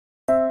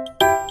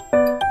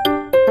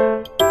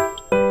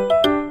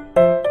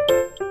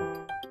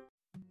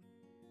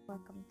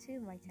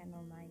my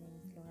channel. My name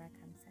is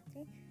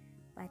laurakamsate,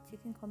 but you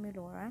can call me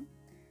Laura.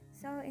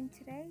 So in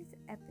today's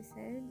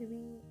episode,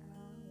 we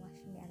are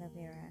washing aloe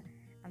vera.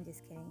 I'm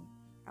just kidding.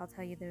 I'll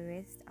tell you the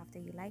rest after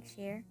you like,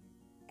 share,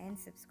 and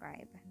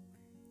subscribe.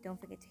 Don't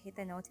forget to hit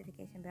the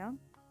notification bell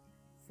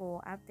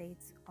for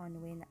updates on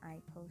when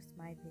I post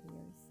my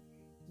videos.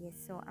 Yes,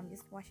 so I'm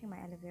just washing my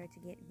aloe vera to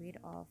get rid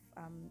of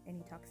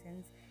any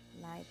toxins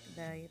like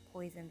the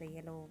poison, the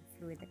yellow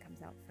fluid that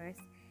comes out first,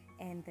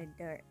 and the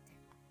dirt,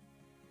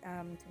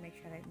 to make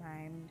sure that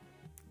my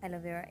aloe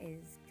vera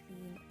is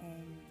clean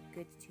and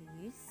good to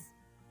use.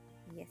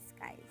 Yes,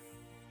 guys,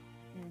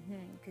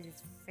 because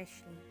it's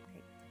freshly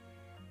picked.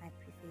 I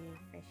prefer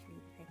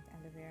freshly picked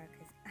aloe vera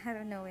because I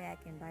don't know where I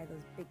can buy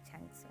those big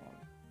chunks of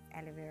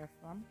aloe vera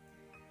from.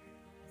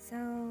 So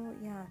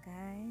yeah,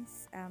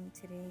 guys,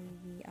 today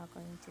we are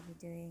going to be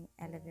doing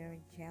aloe vera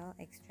gel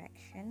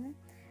extraction.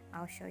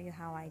 I'll show you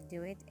how I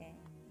do it, and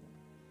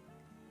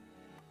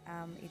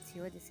it's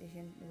your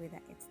decision whether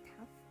it's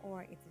tough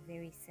or it's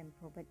very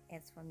simple. But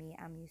as for me,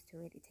 I'm used to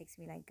it. It takes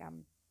me like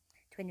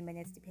 20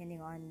 minutes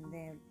depending on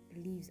the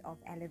leaves of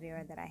aloe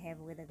vera that I have,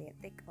 whether they're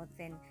thick or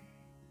thin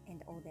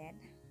and all that.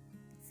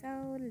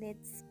 So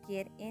let's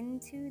get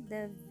into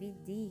the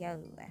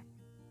video.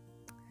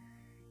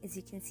 As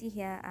you can see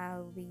here,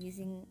 I'll be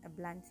using a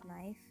blunt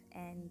knife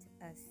and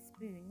a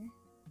spoon.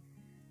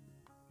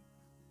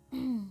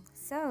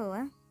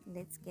 So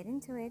let's get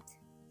into it.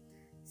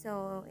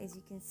 So as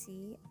you can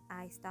see,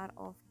 I start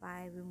off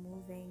by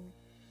removing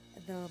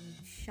the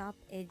sharp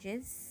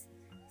edges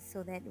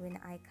so that when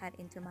I cut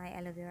into my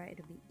aloe vera,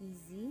 it'll be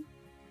easy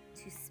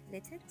to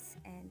split it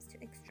and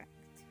to extract.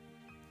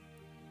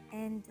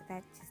 And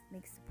that just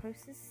makes the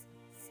process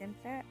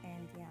simpler.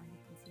 And yeah, you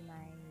can see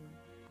my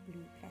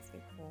blue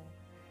plastic for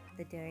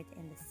the dirt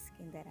and the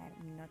skin that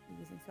I'm not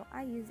using. So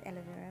I use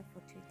aloe vera for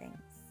two things: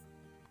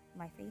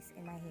 my face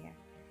and my hair.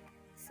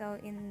 So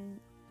in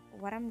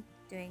what I'm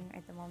doing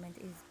at the moment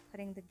is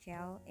putting the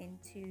gel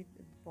into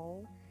the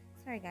bowl.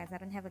 Sorry guys, I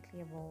don't have a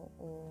clear bowl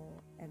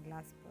or a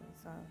glass bowl,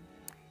 so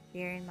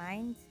bear in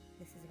mind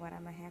this is what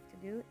I'm gonna have to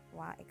do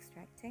while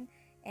extracting.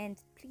 And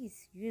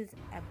please use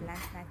a blunt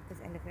knife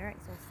because aloe vera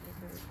is so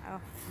slippery. Oh,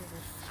 hear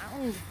the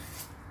sound.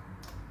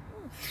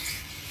 Ooh.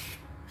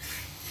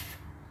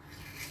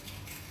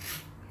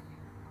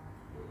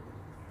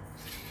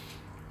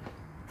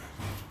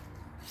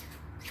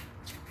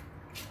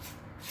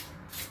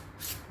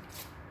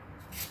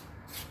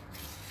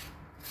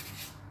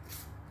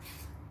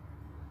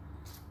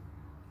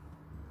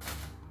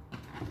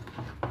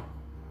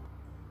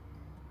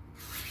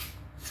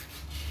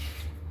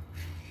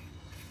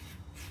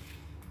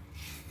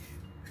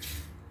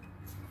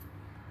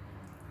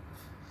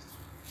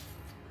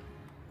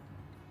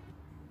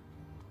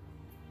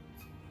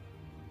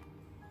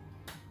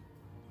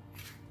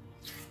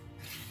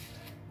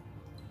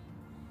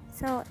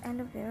 So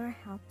aloe vera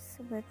helps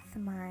with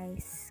my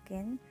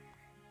skin.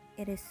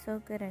 It is so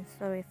good and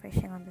so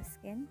refreshing on the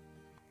skin.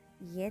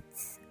 Yet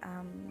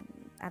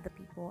other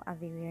people are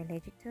very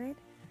allergic to it.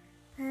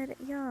 But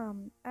yeah,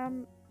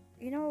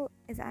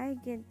 as I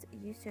get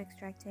used to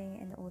extracting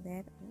and all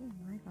that, oh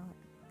my god,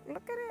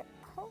 look at it.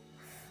 Oh.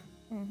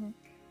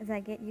 As I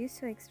get used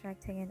to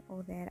extracting and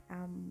all that,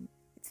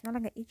 it's no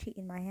longer itchy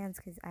in my hands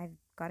because I've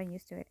gotten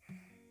used to it.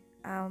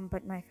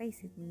 But my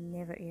face, it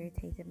never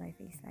irritated my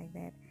face like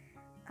that.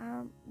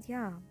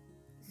 Yeah,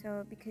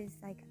 so because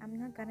like I'm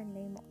not gonna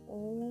name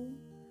all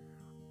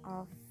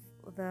of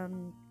the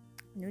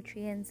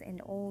nutrients and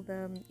all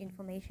the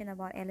information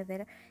about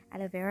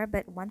aloe vera,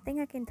 but one thing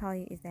I can tell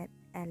you is that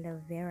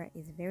aloe vera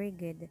is very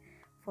good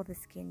for the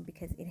skin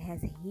because it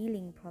has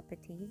healing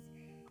properties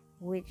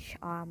which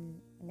are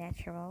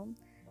natural.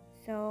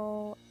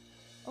 So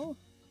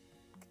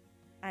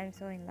I'm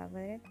so in love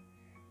with it.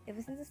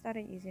 Ever since I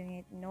started using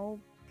it, no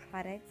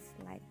products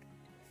like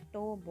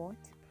store-bought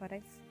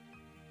products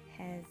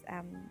has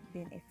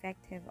been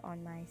effective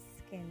on my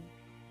skin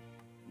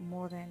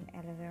more than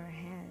aloe vera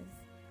has.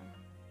 Oh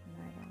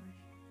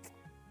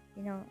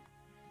my gosh,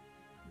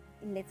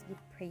 let's give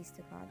praise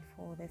to God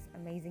for this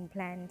amazing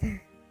plant.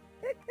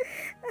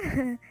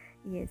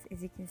 Yes,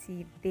 as you can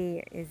see,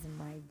 there is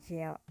my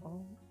gel.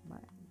 Oh my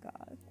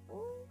god,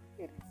 oh,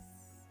 it's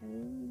so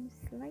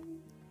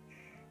slimy.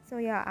 So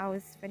yeah, I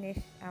was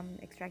finished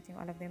extracting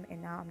all of them,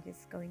 and now I'm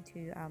just going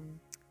to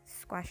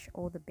squash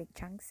all the big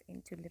chunks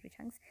into little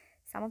chunks.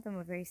 Some of them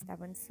were very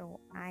stubborn, so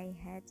I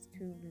had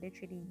to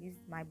literally use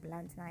my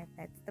blunt knife.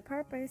 That's the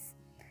purpose,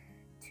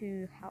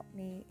 to help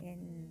me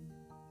in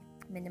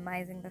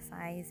minimizing the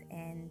size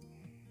and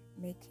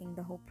making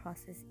the whole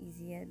process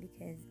easier,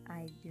 because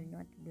I do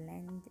not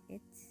blend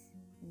it.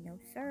 No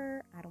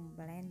sir, I don't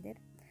blend it.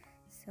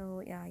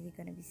 So yeah, you're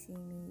gonna be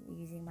seeing me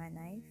using my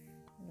knife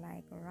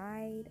like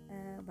right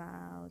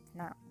about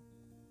now.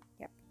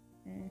 Yep.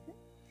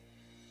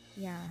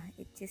 Yeah,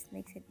 it just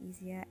makes it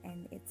easier,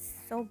 and it's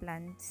so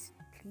blunt.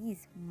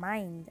 Please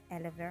mind,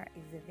 aloe vera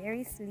is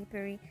very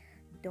slippery.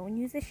 Don't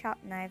use a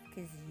sharp knife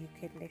because you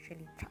could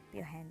literally chop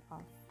your hand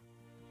off.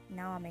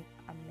 Now I'm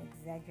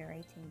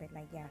exaggerating, but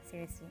like, yeah,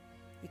 seriously,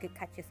 you could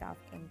cut yourself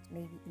and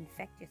maybe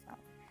infect yourself.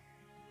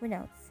 Who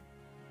knows?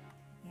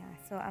 Yeah,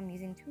 so I'm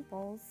using 2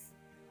 bowls,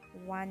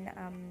 one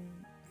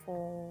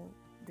for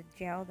the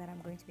gel that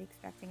I'm going to be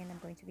extracting, and I'm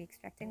going to be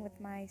extracting with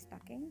my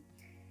stocking.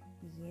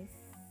 Yes,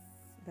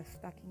 the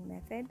stocking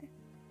method.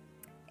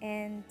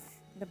 And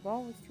the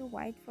bowl was too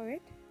wide for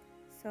it,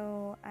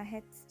 so I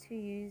had to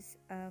use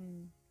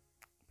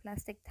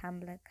plastic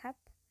tumbler cup.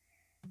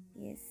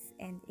 Yes,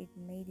 and it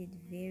made it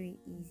very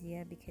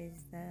easier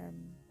because the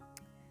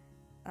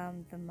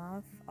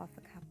mouth of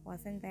the cup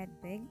wasn't that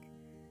big.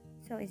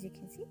 So as you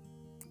can see,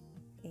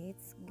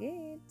 it's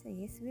good.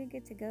 Yes, we're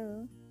good to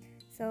go.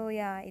 So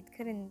yeah, it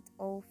couldn't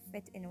all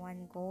fit in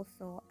one goal,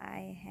 so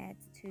I had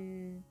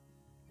to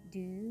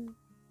do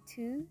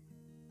 2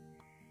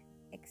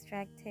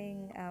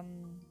 extracting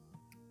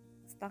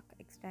stock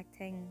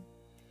extracting,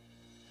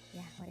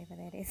 yeah, whatever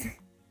that is.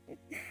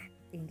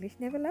 English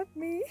never loved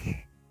me.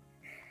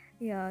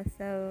 Yeah,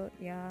 so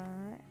yeah,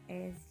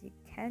 as you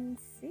can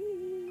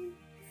see,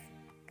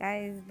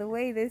 guys, the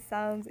way this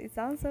sounds, it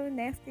sounds so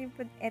nasty,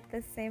 but at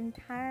the same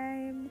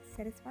time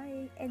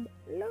satisfying. And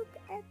look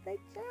at the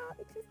gel,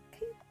 it just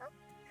came out.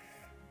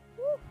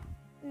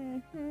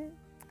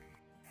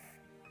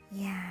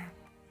 Yeah,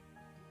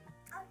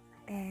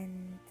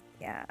 and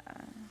yeah,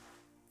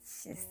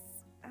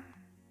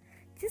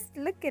 just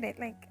look at it,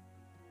 like,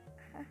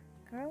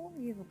 girl,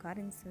 you've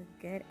gotten so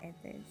good at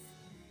this.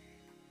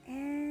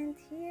 And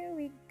here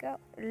we go.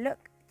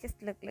 Look, just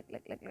look.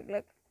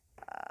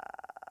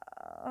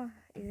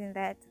 Isn't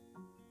that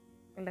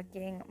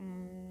looking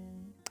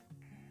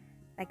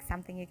like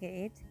something you can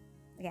eat?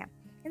 Yeah.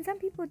 And some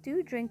people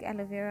do drink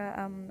aloe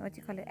vera, what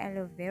do you call it,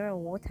 aloe vera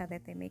water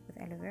that they make with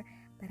aloe vera,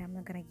 but I'm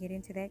not gonna get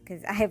into that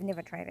because I have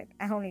never tried it.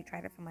 I only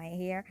tried it for my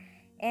hair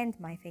and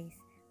my face.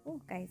 Oh,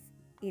 guys,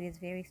 it is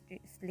very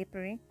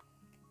slippery,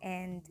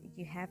 and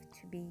you have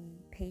to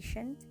be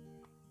patient,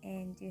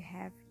 and you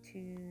have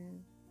to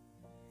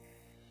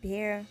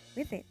bear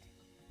with it.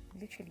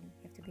 Literally,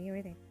 you have to bear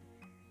with it.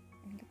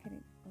 And look at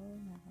it. Oh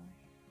my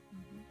gosh.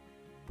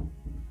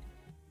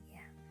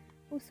 Yeah.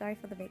 Oh, sorry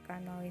for the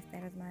background noise.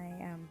 That was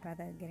my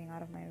brother getting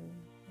out of my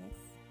room. Yes,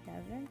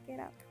 doesn't get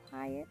out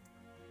quiet.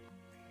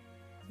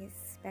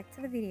 Yes, back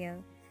to the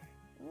video.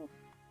 Ooh,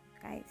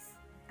 guys,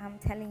 I'm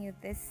telling you,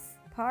 this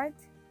part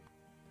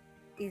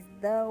is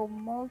the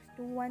most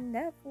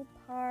wonderful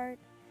part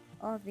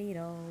of it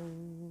all.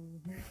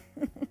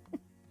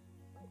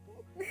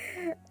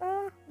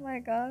 Oh my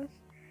gosh.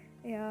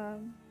 Yeah,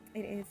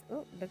 it is.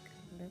 Oh, look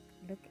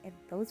at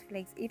those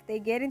flakes. If they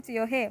get into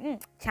your hair,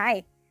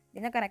 chai,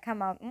 they're not gonna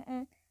come out.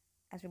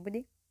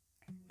 Asubudi,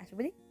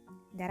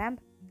 daram,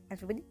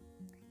 asubudi.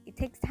 It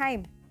takes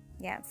time.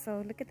 Yeah,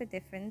 so look at the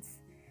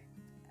difference.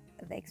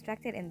 The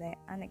extracted and the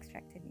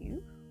unextracted.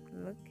 You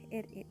look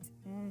at it.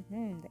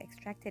 The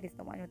extracted is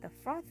the one with the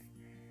froth.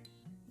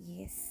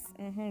 Yes,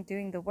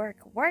 doing the work.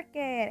 Work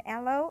it,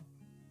 Aloe.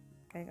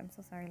 Guys, I'm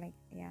so sorry. Like,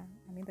 yeah,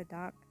 I'm in the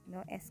dark.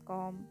 No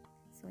ESCOM.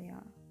 So yeah,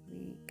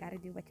 we gotta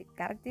do what you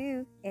gotta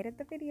do. Edit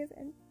the videos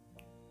and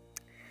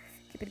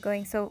keep it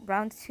going. So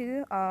round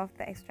 2 of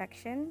the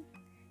extraction.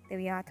 There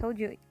we are. I told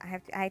you I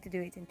had to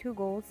do it in 2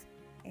 goals,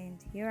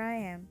 and here I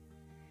am.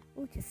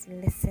 Oh, just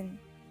listen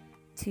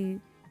to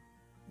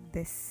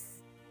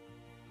this.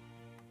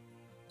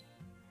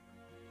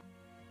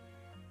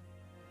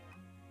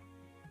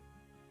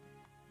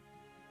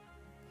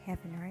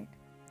 Heaven, right?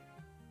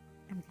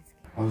 I'm just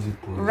kidding. How's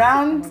it going?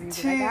 Round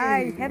 2.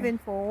 Like, heaven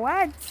for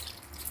what?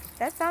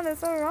 That sounded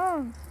so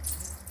wrong.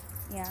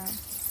 Yeah.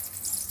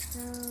 So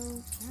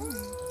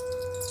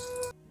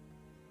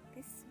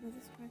this was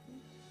a struggle.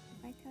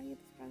 If I tell you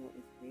the struggle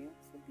is real,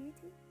 so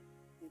beauty,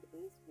 it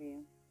is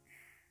real.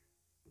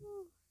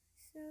 Ooh,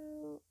 so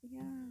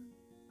yeah,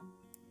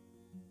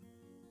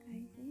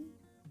 guys,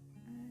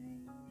 I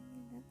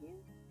love you.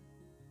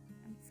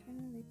 I'm just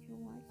gonna let you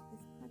watch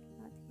this part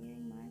without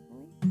hearing my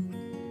voice.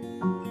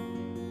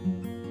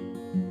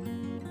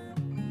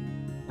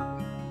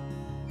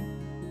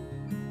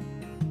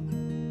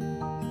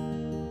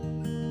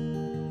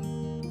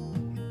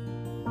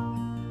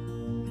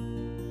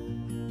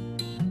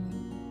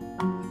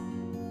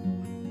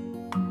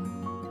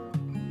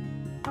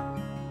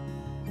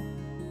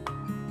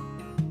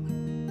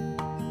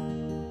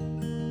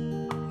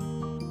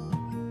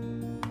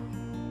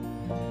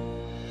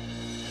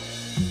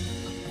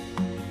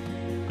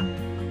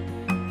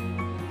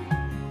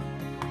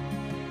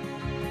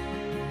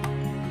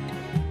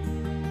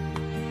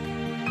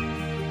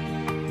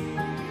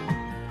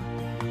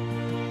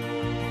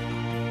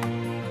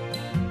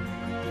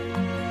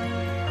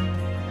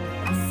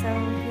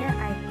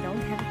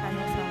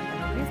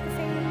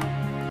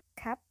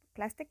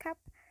 Plastic cup,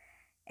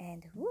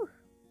 and whoo,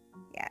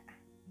 yeah,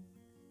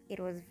 it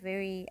was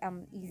very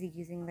easy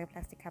using the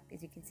plastic cup.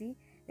 As you can see,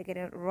 they get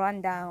it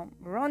run down.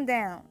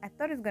 I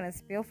thought it was gonna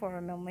spill for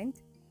a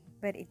moment,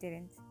 but it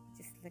didn't.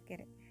 Just look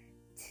at it,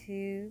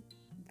 to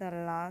the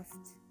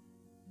last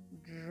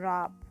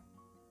drop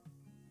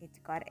it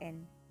got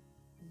in.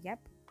 Yep.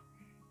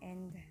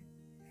 And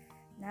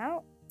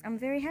now I'm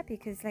very happy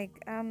because like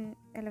aloe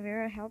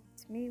vera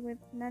helped me with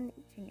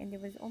non-itching, and there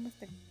was almost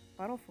a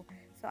bottle full.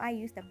 So I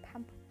used a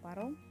pump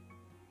bottle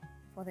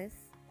for this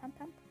pump.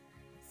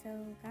 So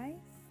guys,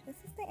 this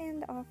is the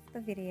end of the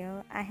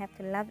video. I have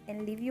to love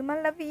and leave you, my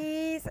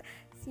lovies.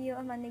 See you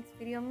on my next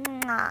video.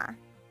 Mwah.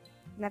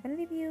 Love and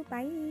leave you.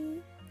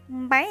 Bye.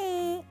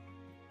 Bye.